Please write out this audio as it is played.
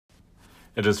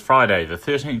It is Friday, the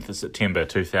 13th of September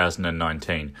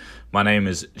 2019. My name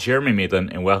is Jeremy Medlin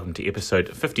and welcome to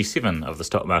episode 57 of the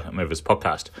Stock Market Movers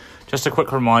podcast. Just a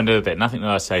quick reminder that nothing that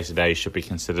I say today should be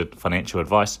considered financial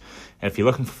advice. And if you're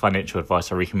looking for financial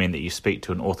advice, I recommend that you speak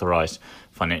to an authorised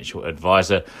financial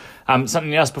advisor.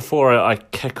 Something else before I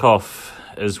kick off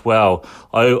as well.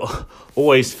 I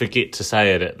always forget to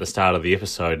say it at the start of the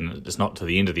episode, and it's not to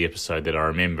the end of the episode that I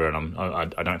remember, and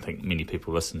I don't think many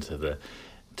people listen to the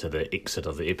exit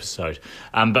of the episode.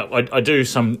 But I do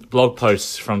some blog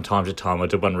posts from time to time. I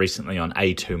did one recently on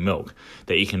A2 milk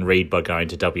that you can read by going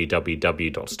to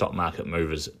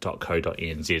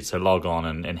www.stockmarketmovers.co.nz. So log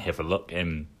on and have a look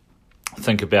and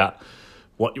think about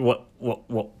what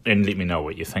and let me know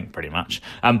what you think, pretty much.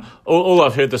 All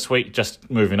I've heard this week, just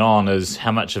moving on, is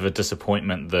how much of a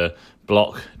disappointment the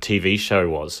Block TV show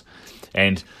was.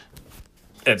 And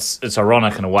it's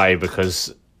ironic in a way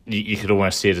because you could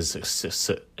almost see it as a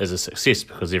success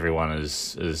because everyone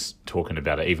is talking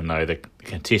about it, even though the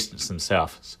contestants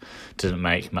themselves didn't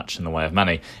make much in the way of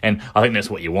money. And I think that's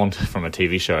what you want from a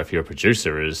TV show if you're a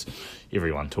producer, is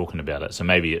everyone talking about it. So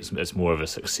maybe it's more of a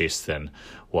success than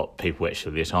what people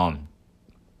actually let on.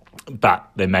 But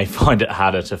they may find it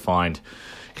harder to find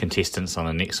contestants on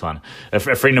the next one. A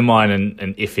friend of mine,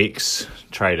 an FX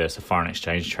trader, so foreign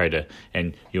exchange trader,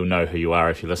 and you'll know who you are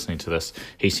if you're listening to this,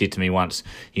 he said to me once,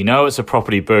 it's a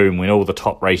property boom when all the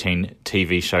top rating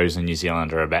TV shows in New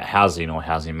Zealand are about housing or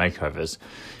housing makeovers.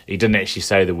 He didn't actually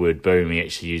say the word boom, he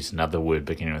actually used another word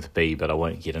beginning with B, but I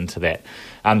won't get into that.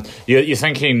 You're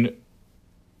thinking,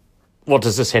 what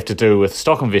does this have to do with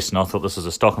stock investing? I thought this was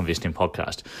a stock investing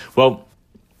podcast. Well,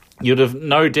 you'd have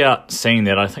no doubt seen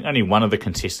that I think only one of the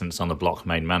contestants on the block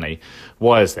made money.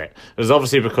 Why is that? It was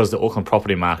obviously because the Auckland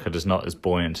property market is not as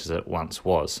buoyant as it once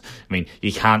was. I mean,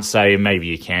 you can't say, maybe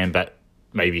you can, but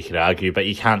maybe you could argue, but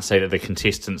you can't say that the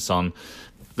contestants on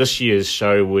this year's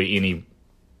show were any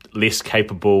less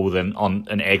capable than on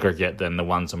an aggregate than the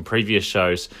ones on previous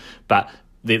shows. But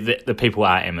the people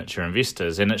are amateur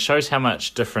investors, and it shows how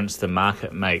much difference the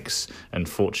market makes in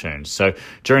fortunes. So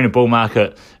during a bull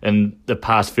market in the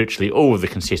past, virtually all of the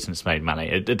contestants made money.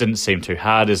 It didn't seem too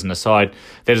hard. As an aside,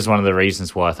 that is one of the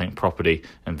reasons why I think property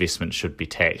investment should be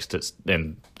taxed. It's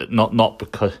not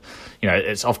because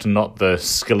it's often not the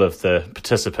skill of the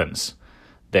participants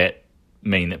that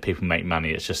mean that people make money.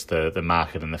 It's just the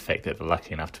market and the fact that they're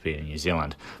lucky enough to be in New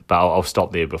Zealand. But I'll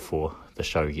stop there before the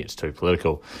show gets too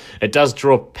political. It does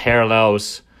draw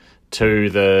parallels to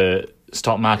the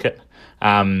stock market.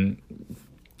 In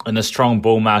a strong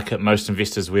bull market, most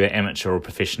investors, whether amateur or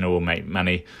professional, will make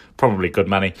money, probably good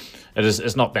money.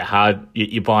 It's not that hard.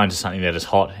 You buy into something that is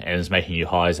hot and is making you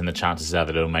highs, and the chances are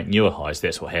that it'll make newer highs.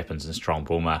 That's what happens in strong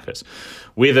bull markets.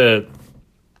 Whether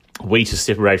wheat to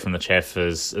separate from the chaff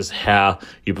is how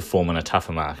you perform in a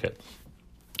tougher market.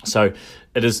 So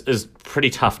it is pretty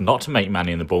tough not to make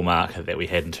money in the bull market that we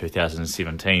had in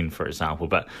 2017, for example.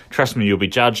 But trust me, you'll be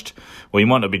judged. Well, you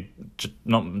might not be,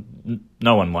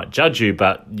 no one might judge you,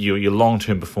 but your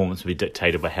long-term performance will be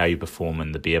dictated by how you perform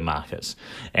in the bear markets.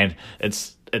 And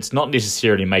it's not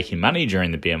necessarily making money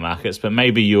during the bear markets, but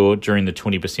maybe you're during the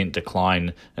 20%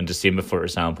 decline in December, for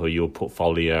example, your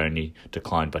portfolio only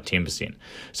declined by 10%.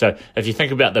 So if you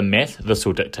think about the math, this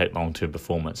will dictate long-term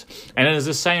performance. And it is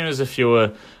the same as if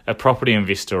you're a property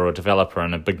investor or a developer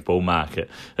in a big bull market.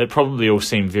 It probably all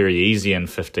seemed very easy in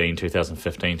 2015,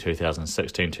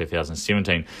 2016,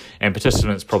 2017, and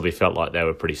participants probably felt like they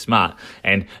were pretty smart.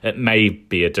 And it may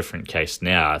be a different case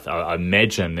now. I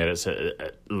imagine that it's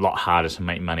a lot harder to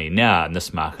make money now in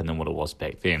this market than what it was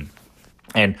back then.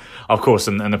 And of course,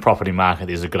 in the property market,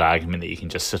 there's a good argument that you can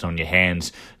just sit on your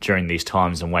hands during these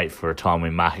times and wait for a time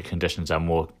when market conditions are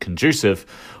more conducive,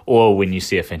 or when you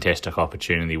see a fantastic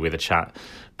opportunity with a chart.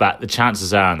 But the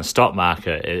chances are in the stock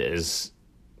market is,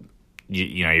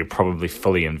 you're probably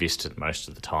fully invested most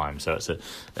of the time. So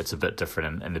it's a bit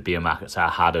different, and the bear markets are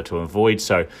harder to avoid.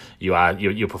 So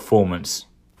your performance,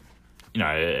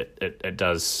 it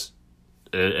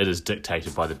is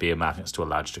dictated by the bear markets to a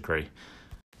large degree.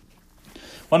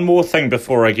 One more thing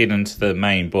before I get into the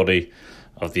main body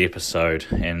of the episode,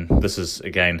 and this is,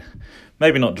 again,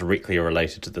 maybe not directly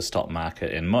related to the stock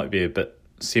market and might be a bit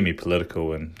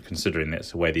semi-political, and considering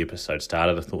that's the way the episode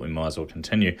started, I thought we might as well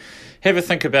continue. Have a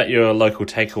think about your local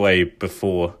takeaway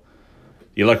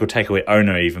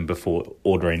owner even before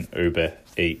ordering Uber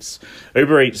Eats.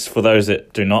 Uber Eats, for those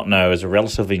that do not know, is a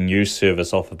relatively new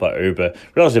service offered by Uber,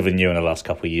 relatively new in the last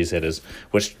couple of years, that is,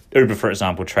 which Uber, for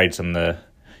example, trades in the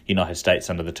United States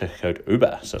under the ticker code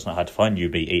Uber, so it's not hard to find,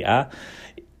 UBER.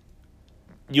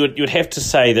 you would have to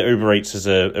say that Uber Eats is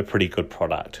a pretty good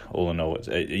product. All in all,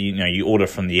 you order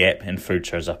from the app and food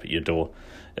shows up at your door.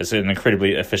 It's an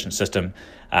incredibly efficient system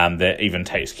that even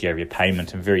takes care of your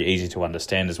payment and very easy to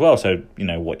understand as well. So you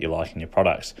know what you like in your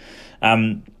products.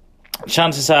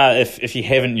 Chances are, if you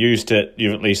haven't used it,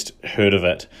 you've at least heard of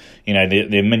it. You know,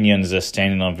 their minions are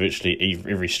standing on virtually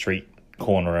every street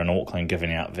corner in Auckland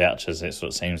giving out vouchers. That's what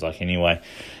it seems like anyway.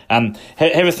 Have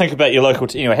a think about your local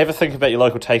have a think about your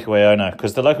local takeaway owner,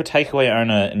 because the local takeaway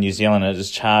owner in New Zealand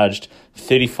is charged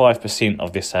 35%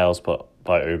 of their sales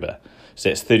by Uber. So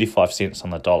that's 35 cents on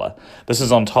the dollar. This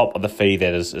is on top of the fee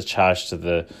that is charged to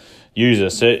the user.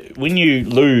 So when you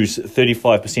lose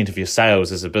 35% of your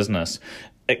sales as a business,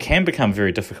 it can become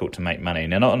very difficult to make money.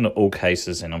 Now, not in all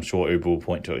cases, and I'm sure Uber will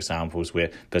point to examples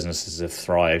where businesses have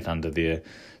thrived under their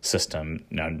system.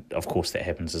 You know, of course, that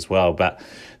happens as well. But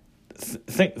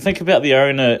think about the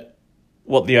owner,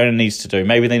 what the owner needs to do.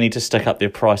 Maybe they need to stick up their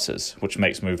prices, which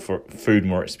makes food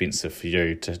more expensive for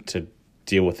you to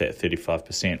deal with that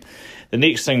 35%. The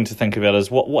next thing to think about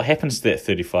is what happens to that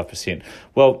 35%?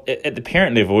 Well, at the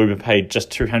parent level, Uber paid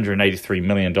just $283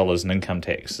 million in income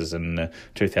taxes in the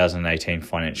 2018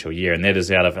 financial year, and that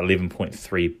is out of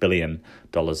 $11.3 billion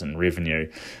in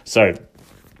revenue. So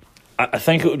I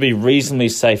think it would be reasonably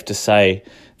safe to say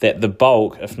that the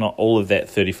bulk, if not all of that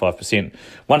 35%,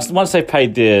 once they've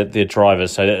paid their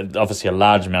drivers, so that obviously a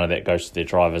large amount of that goes to their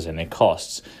drivers and their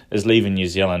costs, is leaving New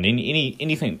Zealand.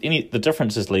 The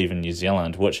difference is leaving New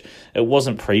Zealand, which it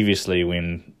wasn't previously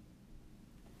when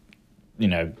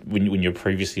you're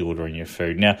previously ordering your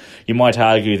food. Now, you might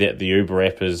argue that the Uber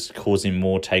app is causing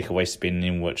more takeaway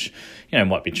spending, which,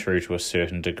 might be true to a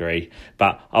certain degree.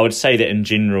 But I would say that in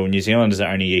general, New Zealanders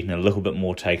are only eating a little bit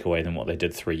more takeaway than what they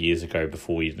did 3 years ago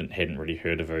before we hadn't really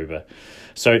heard of Uber.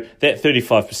 So that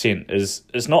 35%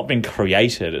 is not been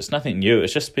created. It's nothing new.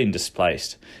 It's just been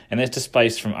displaced. And that's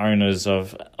displaced from owners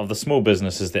of the small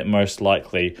businesses that most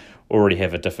likely already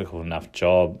have a difficult enough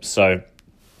job. So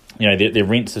their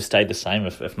rents have stayed the same,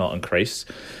 if not increased.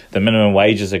 The minimum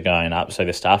wages are going up, so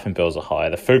their staffing bills are higher,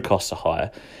 the food costs are higher,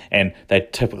 and they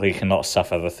typically cannot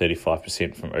suffer the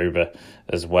 35% from Uber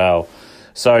as well.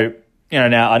 So,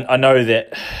 now I know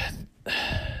that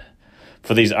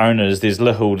for these owners, there's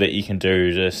little that you can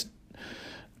do just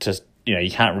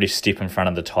you can't really step in front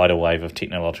of the tidal wave of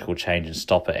technological change and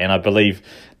stop it. And I believe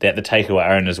that the takeaway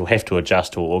owners will have to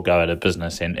adjust or go out of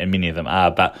business, and many of them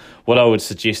are. But what I would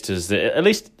suggest is that at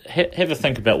least have a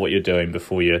think about what you're doing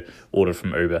before you order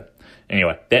from Uber.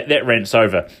 Anyway, that rant's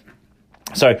over.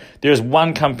 So there is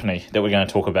one company that we're going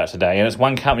to talk about today, and it's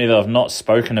one company that I've not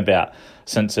spoken about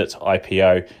since its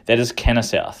IPO. That is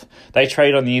Cannasouth. They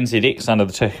trade on the NZX under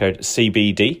the ticker code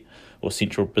CBD, or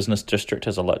Central Business District,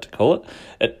 as I like to call it.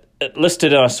 It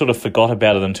listed, and I sort of forgot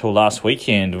about it until last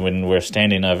weekend when we were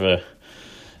standing over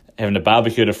having a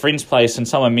barbecue at a friend's place, and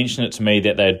someone mentioned it to me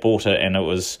that they had bought it, and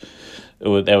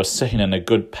they were sitting in a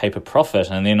good paper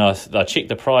profit. And then I checked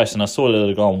the price, and I saw that it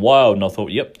had gone wild, and I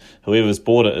thought, yep, whoever's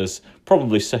bought it is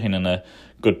probably sitting in a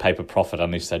good paper profit,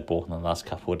 unless they'd bought in the last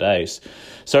couple of days.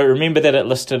 So remember that it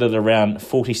listed at around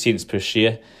 40 cents per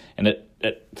share, and it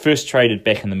first traded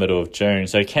back in the middle of June.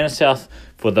 So Cannasouth,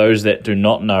 for those that do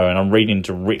not know, and I'm reading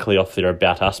directly off their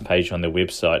About Us page on their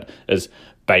website, is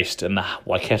based in the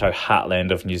Waikato heartland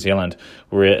of New Zealand,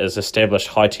 where it has established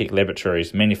high-tech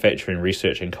laboratories, manufacturing,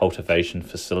 research and cultivation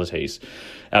facilities.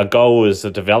 Our goal is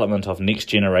the development of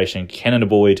next-generation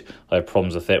cannabinoid, I have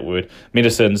problems with that word,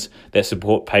 medicines that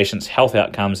support patients' health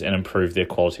outcomes and improve their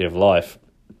quality of life.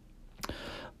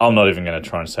 I'm not even going to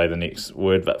try and say the next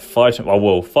word, but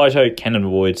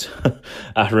phytocannabinoids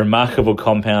are remarkable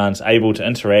compounds able to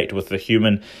interact with the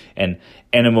human and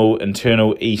animal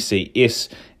internal ECS,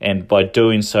 and by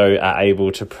doing so are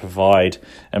able to provide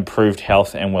improved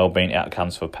health and well-being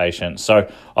outcomes for patients. So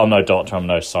I'm no doctor, I'm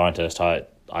no scientist, I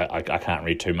can't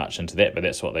read too much into that, but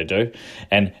that's what they do.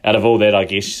 And out of all that, I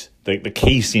guess the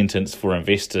key sentence for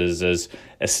investors is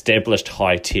established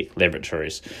high-tech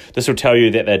laboratories. This will tell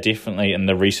you that they're definitely in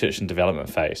the research and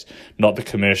development phase, not the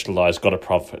commercialised, got a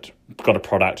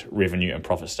product, revenue and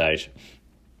profit stage.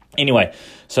 Anyway,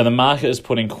 so the market is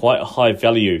putting quite a high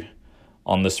value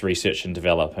on this research and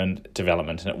development.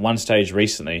 And at one stage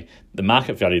recently, the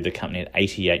market valued the company at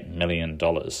 $88 million.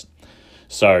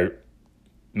 So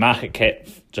market cap,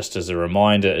 just as a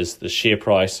reminder, is the share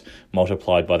price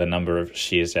multiplied by the number of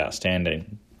shares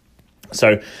outstanding.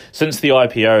 So since the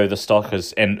IPO, the stock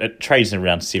and it trades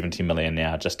around 70 million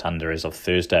now, just under as of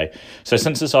Thursday. So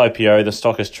since this IPO, the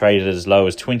stock has traded as low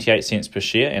as 28 cents per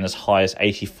share and as high as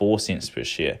 84 cents per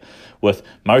share. With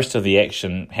most of the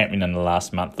action happening in the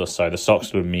last month or so, the stock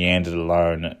sort of meandered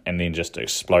alone and then just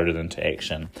exploded into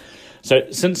action.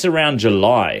 So since around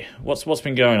July, what's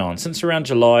been going on? Since around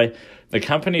July, the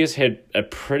company has had a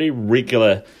pretty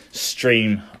regular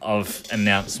stream of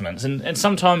announcements. And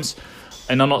sometimes,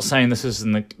 and I'm not saying this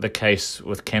isn't the case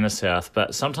with Cannasouth,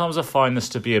 but sometimes I find this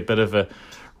to be a bit of a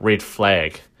red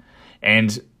flag.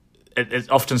 And it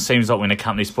often seems like when a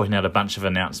company's putting out a bunch of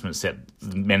announcements that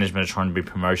the management are trying to be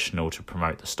promotional to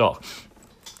promote the stock.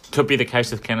 Could be the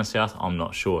case with Cannasouth, I'm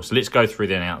not sure. So let's go through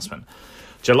the announcement.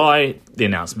 July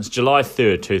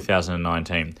 3rd,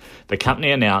 2019. The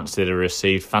company announced that it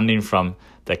received funding from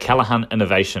the Callaghan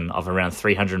Innovation of around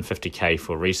 $350,000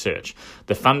 for research.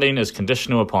 The funding is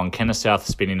conditional upon Cannasouth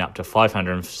spending up to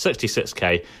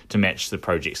 $566,000 to match the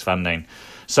project's funding.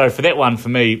 So for that one, for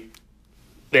me,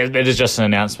 that is just an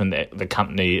announcement that the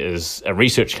company is a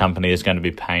research company is going to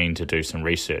be paying to do some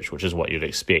research, which is what you'd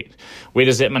expect. Where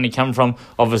does that money come from?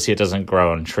 Obviously, it doesn't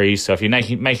grow on trees. So if you're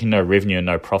making no revenue and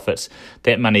no profits,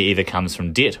 that money either comes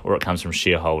from debt or it comes from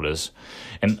shareholders.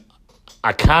 And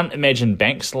I can't imagine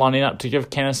banks lining up to give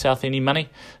Cannasouth any money.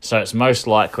 So it's most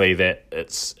likely that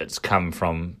it's come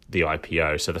from the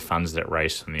IPO, so the funds that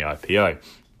raised from the IPO.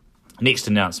 Next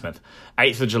announcement,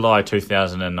 8th of July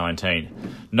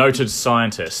 2019. Noted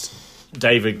scientist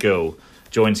David Gill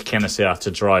joins Cannasouth to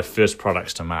drive first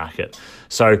products to market.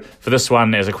 So for this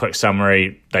one, as a quick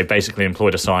summary, they basically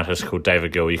employed a scientist called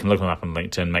David Gill. You can look him up on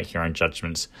LinkedIn, make your own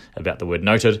judgments about the word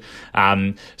noted.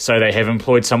 So they have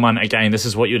employed someone, again, this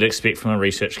is what you'd expect from a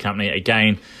research company.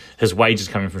 Again, his wage is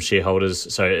coming from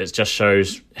shareholders, so it just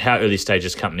shows how early stage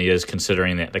this company is,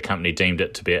 considering that the company deemed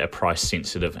it to be a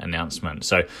price-sensitive announcement.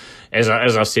 So as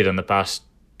I said in the past,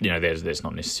 that's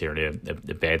not necessarily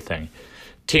a bad thing.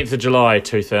 10th of July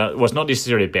 2000 was not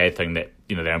necessarily a bad thing that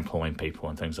they're employing people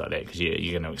and things like that, because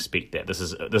you're going to expect that. This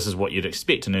is what you'd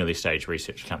expect an early stage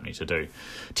research company to do.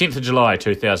 10th of July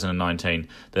 2019,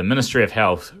 the Ministry of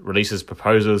Health releases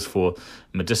proposals for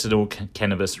medicinal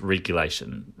cannabis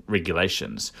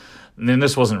regulations. And then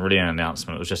this wasn't really an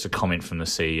announcement, it was just a comment from the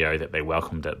CEO that they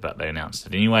welcomed it, but they announced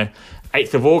it anyway.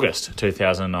 8th of August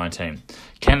 2019,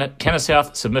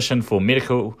 Cannasouth submission for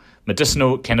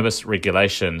medicinal cannabis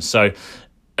regulations. So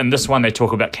in this one, they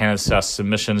talk about Cannasouth's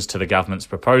submissions to the government's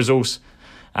proposals.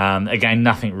 Again,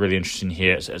 nothing really interesting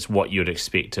here. It's what you'd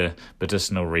expect a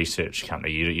medicinal research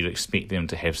company. You'd expect them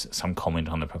to have some comment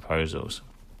on the proposals.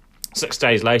 6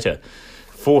 days later,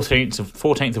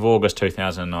 14th of August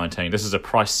 2019, this is a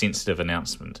price-sensitive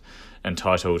announcement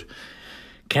entitled,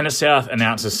 Cannasouth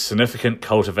announces significant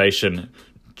cultivation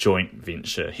joint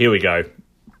venture. Here we go.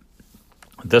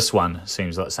 This one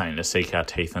seems like something to sink our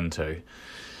teeth into.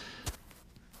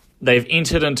 They've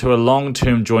entered into a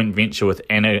long-term joint venture with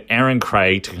Aaron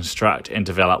Craig to construct and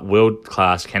develop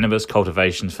world-class cannabis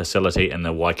cultivation facility in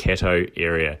the Waikato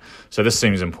area. So this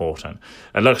seems important.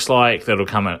 It looks like that'll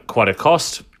come at quite a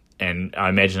cost, and I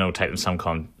imagine it'll take them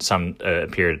some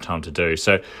period of time to do.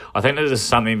 So I think that this is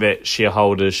something that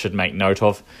shareholders should make note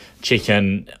of, check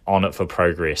in on it for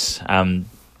progress.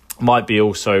 Might be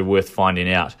also worth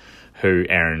finding out who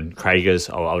Aaron Craig is.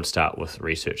 I would start with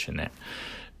researching that.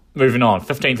 Moving on,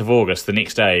 15th of August, the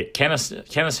next day,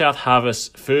 Cannasouth harvests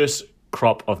first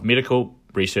crop of medical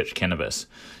research cannabis.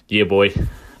 Yeah, boy,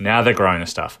 now they're growing the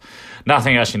stuff.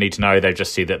 Nothing else you need to know. They've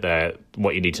just said that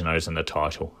what you need to know is in the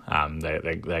title.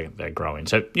 They're growing.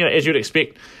 So, as you'd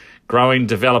expect, growing,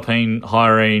 developing,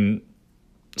 hiring,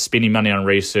 spending money on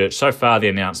research. So far, the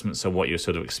announcements are what you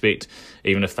sort of expect,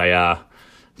 even if they are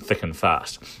thick and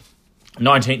fast.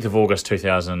 19th of August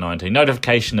 2019,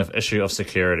 notification of issue of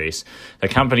securities. The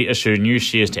company issued new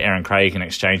shares to Aaron Craig in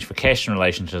exchange for cash in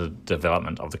relation to the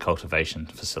development of the cultivation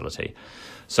facility.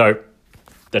 So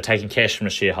they're taking cash from a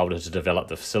shareholder to develop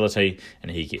the facility, and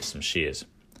he gets some shares.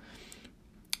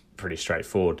 Pretty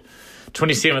straightforward.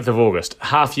 27th of August,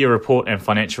 half-year report and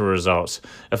financial results.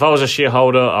 If I was a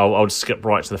shareholder, I'll skip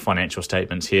right to the financial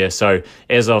statements here. So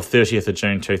as of 30th of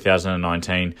June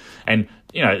 2019, and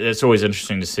it's always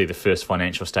interesting to see the first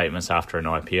financial statements after an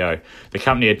IPO. The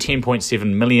company had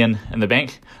 $10.7 million in the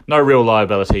bank. No real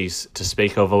liabilities to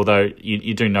speak of, although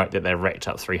you do note that they racked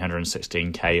up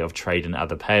 $316,000 of trade and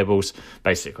other payables.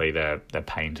 Basically, they're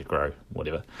paying to grow,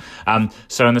 whatever.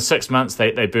 So in the 6 months,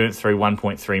 they burnt through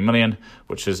 $1.3 million,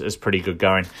 which is pretty good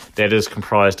going. That is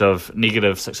comprised of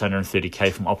negative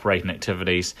 $630,000 from operating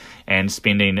activities and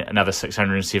spending another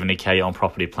 $670,000 on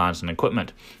property, plant and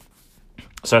equipment.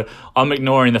 So I'm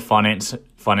ignoring the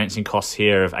financing costs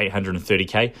here of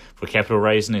 $830K for capital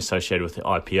raising associated with the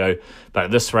IPO, but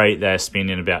at this rate they're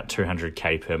spending about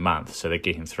 $200K per month, so they're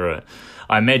getting through it.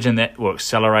 I imagine that will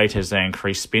accelerate as they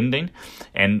increase spending,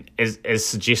 and as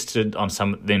suggested on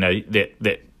some,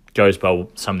 that goes by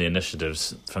some of the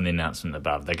initiatives from the announcement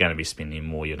above. They're going to be spending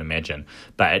more, you'd imagine.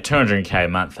 But at $200K a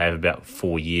month, they have about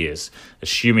 4 years,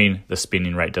 assuming the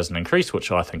spending rate doesn't increase,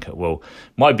 which I think it will.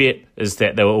 My bet is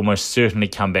that they will almost certainly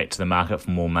come back to the market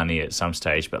for more money at some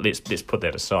stage, but let's put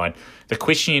that aside. The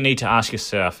question you need to ask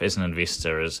yourself as an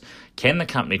investor is, can the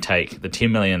company take the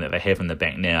 $10 million that they have in the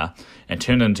bank now and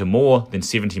turn it into more than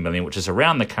 $70 million, which is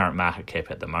around the current market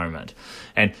cap at the moment?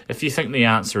 And if you think the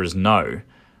answer is no,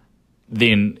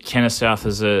 then Cannasouth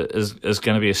is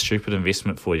going to be a stupid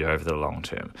investment for you over the long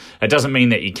term. It doesn't mean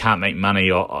that you can't make money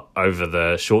over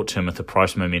the short term if the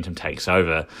price momentum takes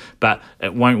over, but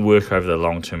it won't work over the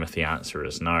long term if the answer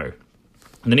is no.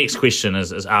 The next question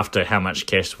is after how much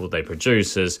cash will they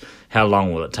produce, is how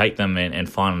long will it take them, and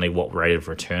finally, what rate of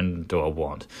return do I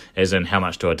want? As in, how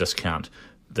much do I discount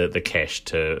the cash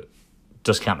to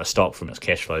discount the stock from its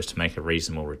cash flows to make a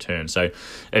reasonable return. So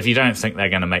if you don't think they're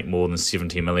going to make more than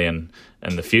 70 million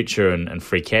in the future in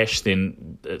free cash,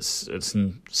 then it's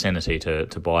insanity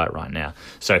to buy it right now.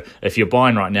 So if you're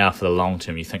buying right now for the long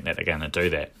term, you think that they're going to do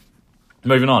that.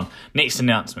 Moving on, next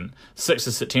announcement, 6th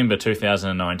of September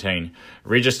 2019,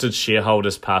 registered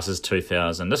shareholders passes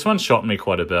 2,000. This one shocked me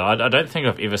quite a bit. I don't think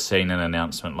I've ever seen an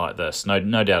announcement like this. No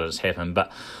doubt it's happened,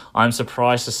 but I'm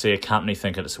surprised to see a company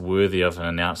think it's worthy of an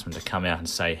announcement to come out and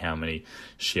say how many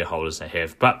shareholders they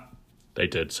have, but they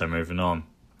did, so moving on.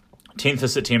 10th of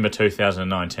September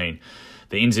 2019,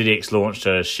 the NZX launched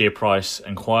a share price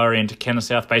inquiry into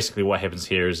Cannasouth. Basically what happens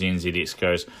here is the NZX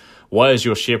goes, why has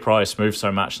your share price moved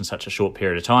so much in such a short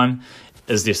period of time?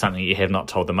 Is there something you have not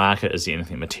told the market? Is there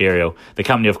anything material? The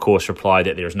company, of course, replied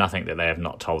that there is nothing that they have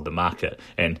not told the market.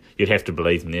 And you'd have to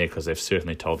believe them there because they've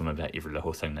certainly told them about every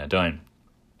little thing they're doing.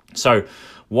 So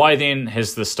why then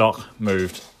has the stock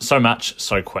moved so much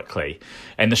so quickly?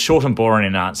 And the short and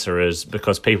boring answer is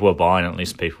because people are buying it,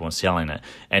 less people are selling it.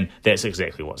 And that's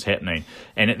exactly what's happening.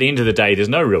 And at the end of the day, there's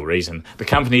no real reason. The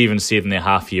company even said in their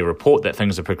half-year report that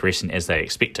things are progressing as they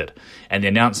expected. And the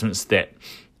announcements that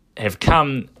have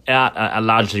come out are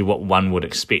largely what one would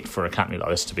expect for a company like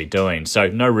this to be doing. So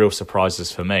no real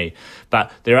surprises for me. But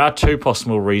there are two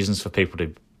possible reasons for people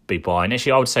to be buying.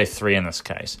 Actually, I would say three in this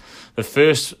case. The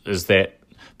first is that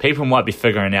people might be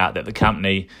figuring out that the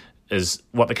company is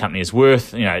what the company is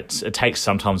worth. You know, it takes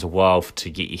sometimes a while to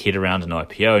get your head around an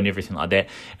IPO and everything like that,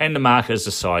 and the market is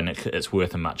deciding it's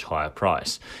worth a much higher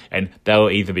price, and they'll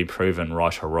either be proven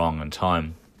right or wrong in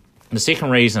time. The second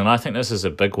reason, and I think this is a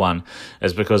big one,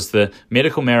 is because the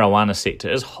medical marijuana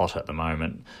sector is hot at the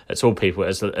moment. It's all people.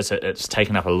 It's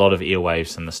taken up a lot of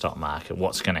airwaves in the stock market.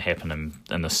 What's going to happen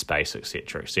in this space,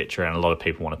 etc., etc. And a lot of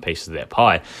people want a piece of that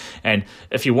pie. And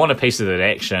if you want a piece of that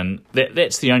action,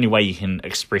 that's the only way you can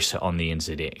express it on the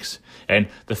NZX. And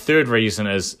the third reason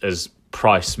is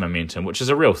price momentum, which is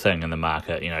a real thing in the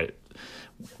market. You know,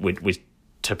 we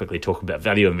typically talk about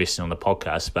value investing on the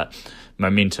podcast, but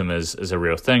momentum is a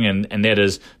real thing, and that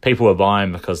is people are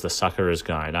buying because the sucker is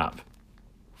going up.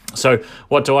 So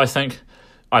what do I think?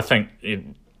 I think it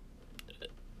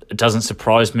doesn't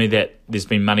surprise me that there's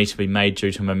been money to be made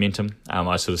due to momentum.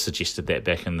 I sort of suggested that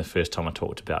back in the first time I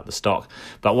talked about the stock.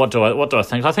 But what do I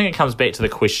think? I think it comes back to the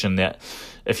question that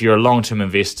if you're a long-term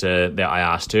investor that I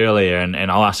asked earlier, and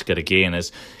I'll ask it again,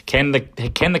 is can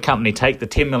the company take the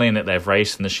 10 million that they've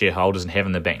raised from the shareholders and have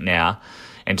in the bank now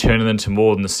and turn it into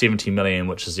more than the 70 million,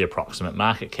 which is the approximate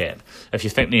market cap? If you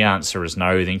think the answer is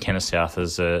no, then Cannasouth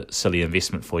is a silly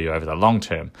investment for you over the long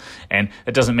term. And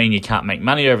it doesn't mean you can't make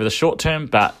money over the short term,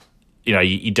 but you know,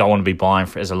 you don't want to be buying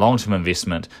for as a long-term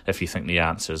investment if you think the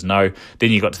answer is no.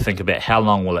 Then you've got to think about how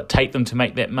long will it take them to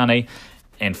make that money,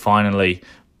 and finally,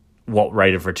 what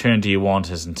rate of return do you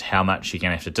want, and how much you're going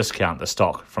to have to discount the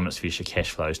stock from its future cash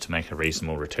flows to make a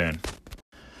reasonable return.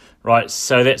 Right,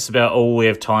 so that's about all we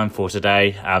have time for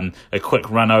today. A quick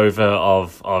run over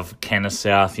of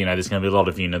Cannasouth. You know, there's going to be a lot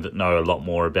of you that know a lot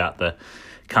more about the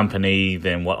company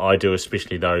than what I do,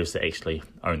 especially those that actually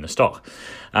own the stock.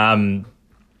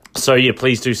 So yeah,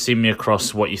 please do send me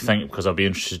across what you think, because I'll be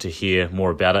interested to hear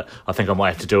more about it. I think I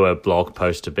might have to do a blog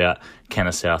post about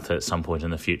South at some point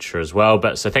in the future as well.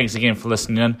 But so thanks again for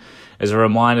listening in. As a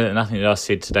reminder that nothing that I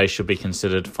said today should be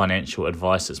considered financial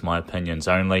advice. It's my opinions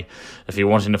only. If you're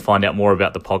wanting to find out more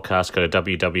about the podcast, go to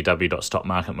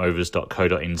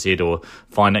www.stockmarketmovers.co.nz or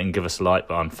find it and give us a like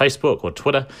on Facebook or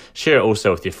Twitter. Share it also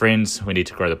with your friends. We need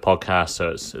to grow the podcast, so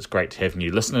it's great to have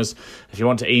new listeners. If you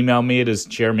want to email me, it is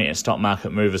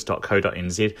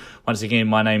jeremy@stockmarketmovers.co.nz. Once again,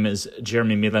 my name is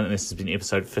Jeremy Medlin, and this has been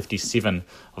episode 57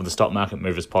 of the Stock Market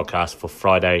Movers podcast for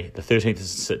Friday, the 13th of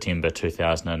September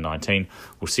 2019.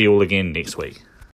 We'll see you all again next week.